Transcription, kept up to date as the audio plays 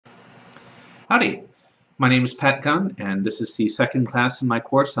Howdy, my name is Pat Gunn, and this is the second class in my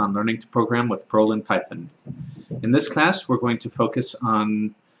course on learning to program with Perl and Python. In this class, we're going to focus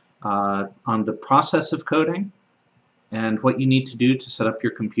on the process of coding and what you need to do to set up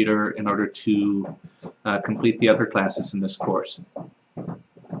your computer in order to complete the other classes in this course.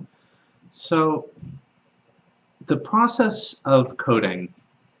 So, the process of coding,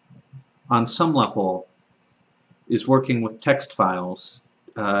 on some level, is working with text files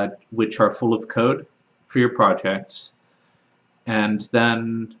which are full of code for your projects, and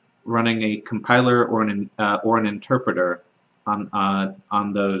then running a compiler or an interpreter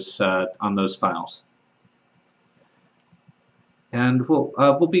on those files. And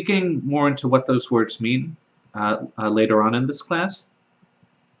we'll be getting more into what those words mean later on in this class.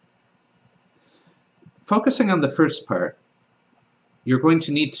 Focusing on the first part, you're going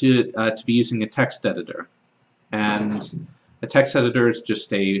to need to be using a text editor, and a text editor is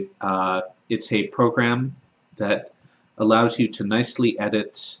just it's a program that allows you to nicely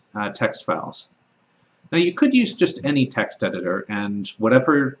edit text files. Now, you could use just any text editor, and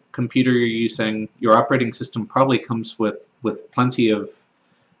whatever computer you're using, your operating system probably comes with plenty of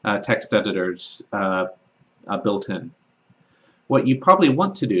text editors built in. What you probably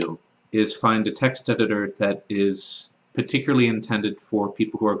want to do is find a text editor that is particularly intended for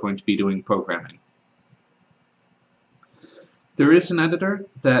people who are going to be doing programming. There is an editor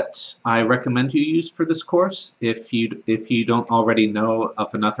that I recommend you use for this course if you don't already know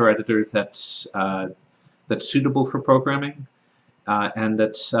of another editor that's suitable for programming and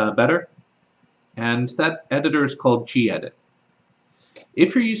that's better. And that editor is called gedit.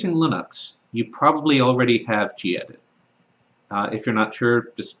 If you're using Linux, you probably already have gedit. If you're not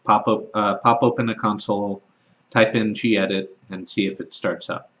sure, just pop open a console, type in gedit, and see if it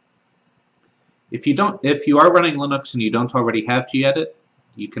starts up. If you are running Linux and you don't already have gedit,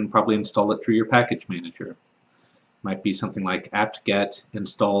 you can probably install it through your package manager. It might be something like apt-get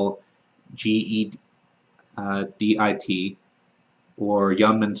install gedit or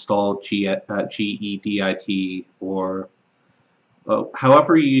yum install gedit, or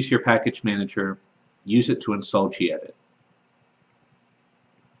however you use your package manager, use it to install gedit.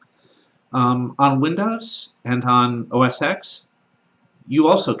 On Windows and on OS X, you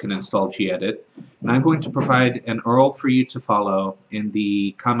also can install gedit, and I'm going to provide an URL for you to follow in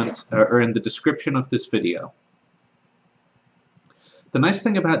the comments or in the description of this video. The nice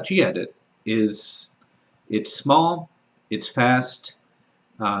thing about gedit is it's small, it's fast,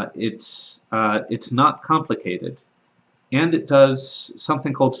 it's not complicated, and it does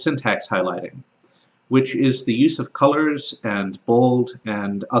something called syntax highlighting, which is the use of colors and bold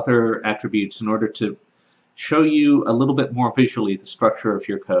and other attributes in order to show you a little bit more visually the structure of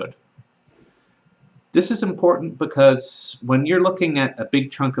your code. This is important because when you're looking at a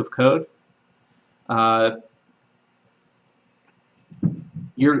big chunk of code, if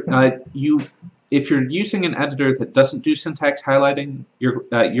you're using an editor that doesn't do syntax highlighting,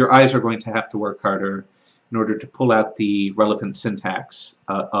 your eyes are going to have to work harder in order to pull out the relevant syntax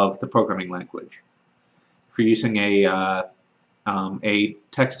of the programming language. If you're using a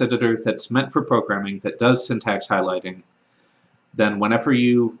text editor that's meant for programming that does syntax highlighting, then whenever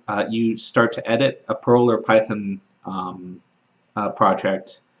you start to edit a Perl or Python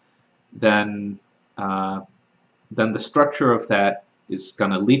project, then the structure of that is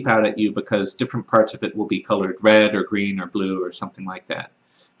going to leap out at you because different parts of it will be colored red or green or blue or something like that.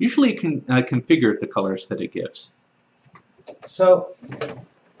 Usually you can configure the colors that it gives. So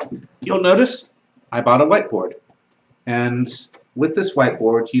you'll notice I bought a whiteboard. And with this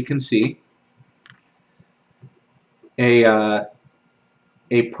whiteboard, you can see a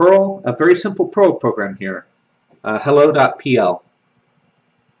very simple Perl program here, hello.pl.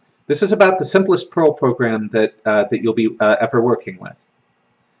 This is about the simplest Perl program that you'll be ever working with.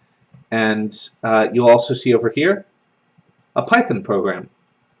 And you'll also see over here a Python program.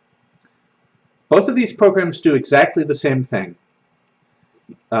 Both of these programs do exactly the same thing.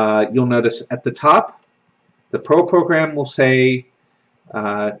 You'll notice at the top, the Perl program will say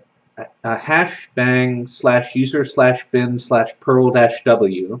hash bang / user / bin / Perl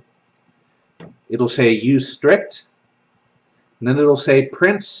 -w. It'll say use strict, and then it'll say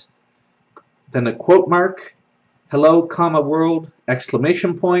print, then a quote mark, hello, comma, world,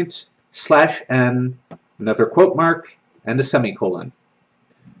 exclamation point, /n, another quote mark, and a semicolon.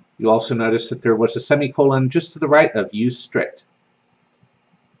 You'll also notice that there was a semicolon just to the right of use strict.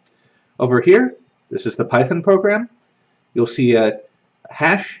 Over here, this is the Python program. You'll see a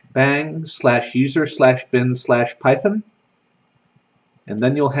hash bang / user / bin / Python, and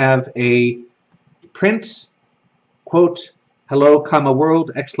then you'll have a print quote hello comma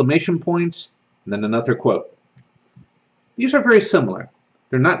world exclamation point and then another quote. These are very similar.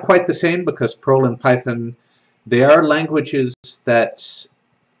 They're not quite the same because Perl and Python, they are languages that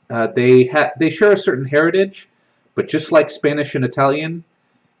they share a certain heritage, but just like Spanish and Italian,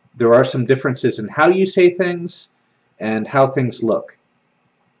 there are some differences in how you say things and how things look.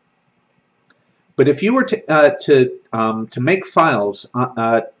 But if you were to make files,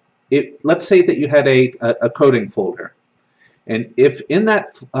 let's say that you had a coding folder, and if in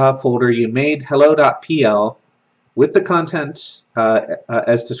that folder you made hello.pl with the contents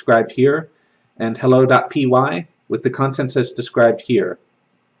as described here, and hello.py with the contents as described here,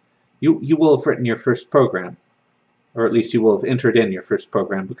 you will have written your first program, or at least you will have entered in your first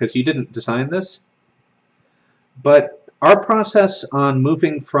program because you didn't design this. But our process on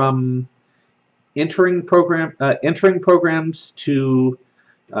moving from entering programs to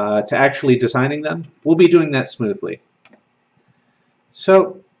actually designing them, we'll be doing that smoothly.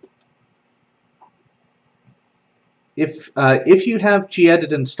 So if you have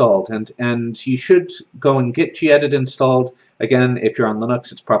gedit installed, and you should go and get gedit installed. Again, if you're on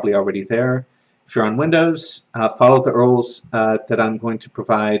Linux, it's probably already there. If you're on Windows, follow the URLs that I'm going to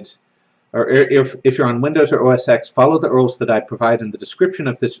provide, or if you're on Windows or OS X, follow the URLs that I provide in the description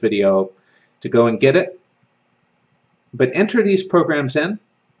of this video to go and get it. But enter these programs in,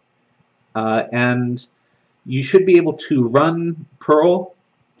 and you should be able to run Perl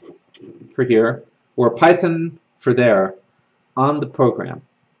for here, or Python for there, on the program.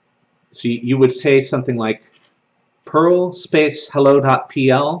 So you would say something like Perl space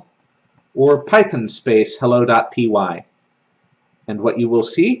hello.pl or Python space hello.py. And what you will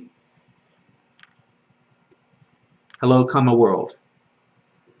see, hello, world.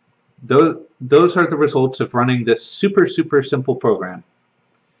 Those are the results of running this super simple program.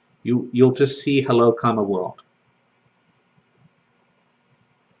 You'll just see hello, world.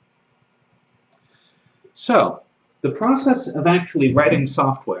 So, the process of actually writing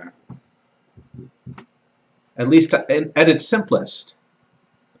software, at least at its simplest,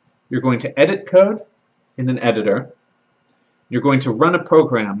 you're going to edit code in an editor. You're going to run a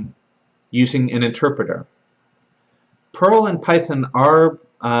program using an interpreter. Perl and Python are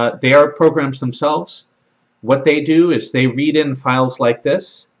programs themselves. What they do is they read in files like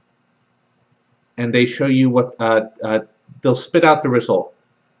this, and they show you what they'll spit out the result.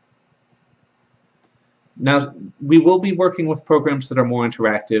 Now, we will be working with programs that are more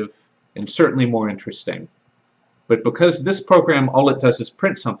interactive and certainly more interesting. But because this program, all it does is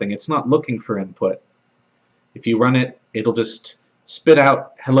print something, it's not looking for input. If you run it, it'll just spit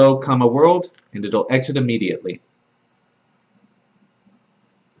out hello, world, and it'll exit immediately.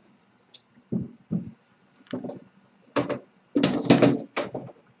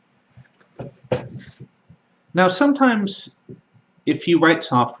 Now, sometimes if you write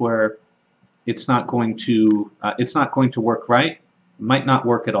software, it's not going to work right. It might not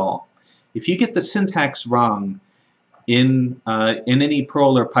work at all. If you get the syntax wrong in any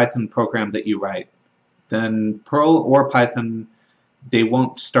Perl or Python program that you write, then Perl or Python, they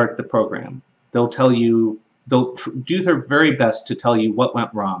won't start the program. They'll do their very best to tell you what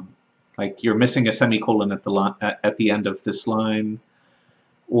went wrong. Like you're missing a semicolon at the end of this line,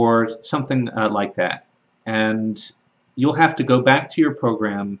 or something like that. And you'll have to go back to your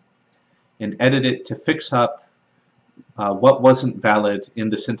program and edit it to fix up what wasn't valid in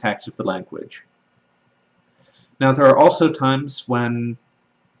the syntax of the language. Now, there are also times when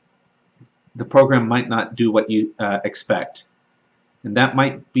the program might not do what you expect, and that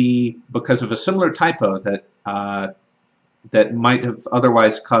might be because of a similar typo that that might have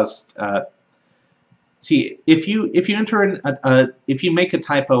otherwise caused. See, if you enter in if you make a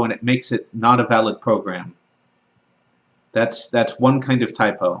typo and it makes it not a valid program, that's one kind of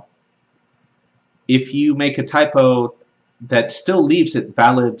typo. If you make a typo that still leaves it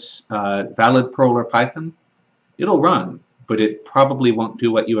valid Perl or Python, it'll run, but it probably won't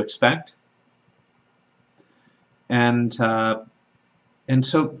do what you expect. And so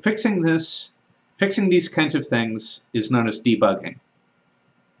fixing these kinds of things is known as debugging.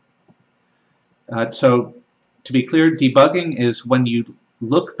 So to be clear, debugging is when you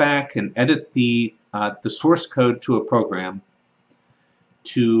look back and edit the source code to a program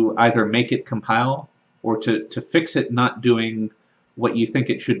to either make it compile or to fix it not doing what you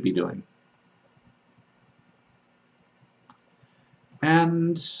think it should be doing.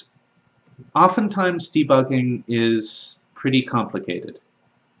 And oftentimes debugging is pretty complicated,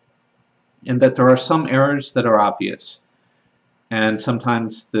 in that there are some errors that are obvious, and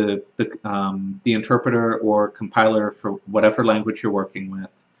sometimes the interpreter or compiler for whatever language you're working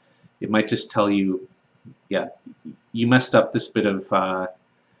with, it might just tell you, yeah, you messed up this bit of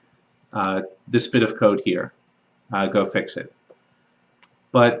this bit of code here. Go fix it.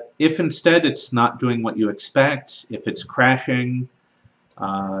 But if instead it's not doing what you expect, if it's crashing,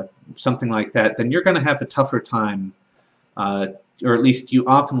 something like that, then you're going to have a tougher time, or at least you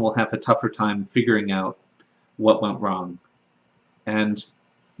often will have a tougher time figuring out what went wrong. And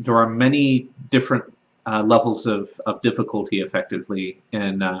there are many different levels of difficulty, effectively,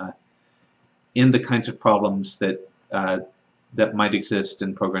 in the kinds of problems that that might exist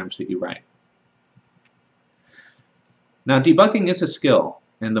in programs that you write. Now, debugging is a skill,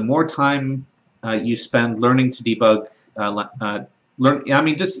 and the more time you spend learning to debug,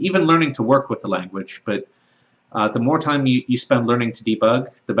 just even learning to work with the language, but the more time you spend learning to debug,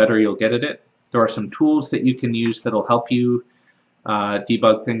 the better you'll get at it. There are some tools that you can use that'll help you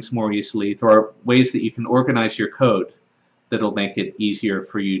debug things more easily. There are ways that you can organize your code that'll make it easier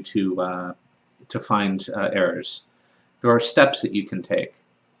for you to find errors. There are steps that you can take.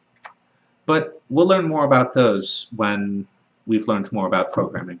 But we'll learn more about those when we've learned more about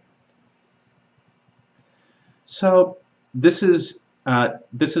programming. So this is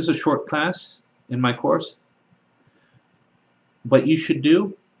a short class in my course. What you should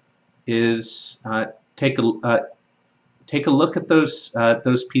do is take a look at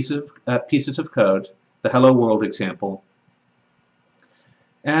those pieces of code, the Hello World example,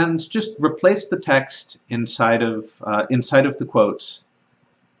 and just replace the text inside of the quotes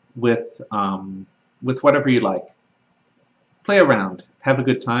with whatever you like. Play around, have a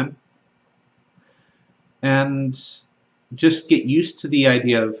good time, and just get used to the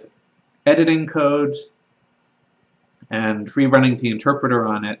idea of editing code and rerunning the interpreter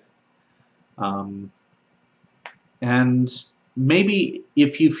on it. And maybe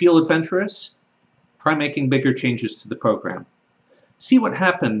if you feel adventurous, try making bigger changes to the program. See what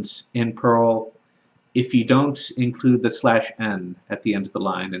happens in Perl if you don't include the /n at the end of the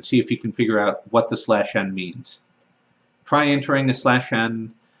line, and see if you can figure out what the /n means. Try entering a /n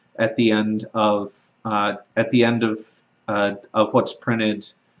at the end of what's printed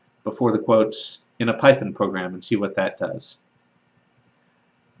before the quotes in a Python program and see what that does.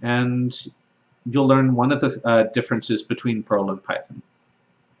 And you'll learn one of the differences between Perl and Python.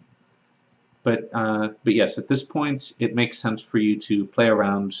 But yes, at this point, it makes sense for you to play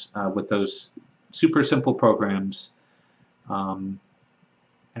around with those super simple programs. And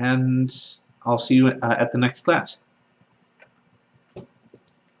I'll see you at the next class.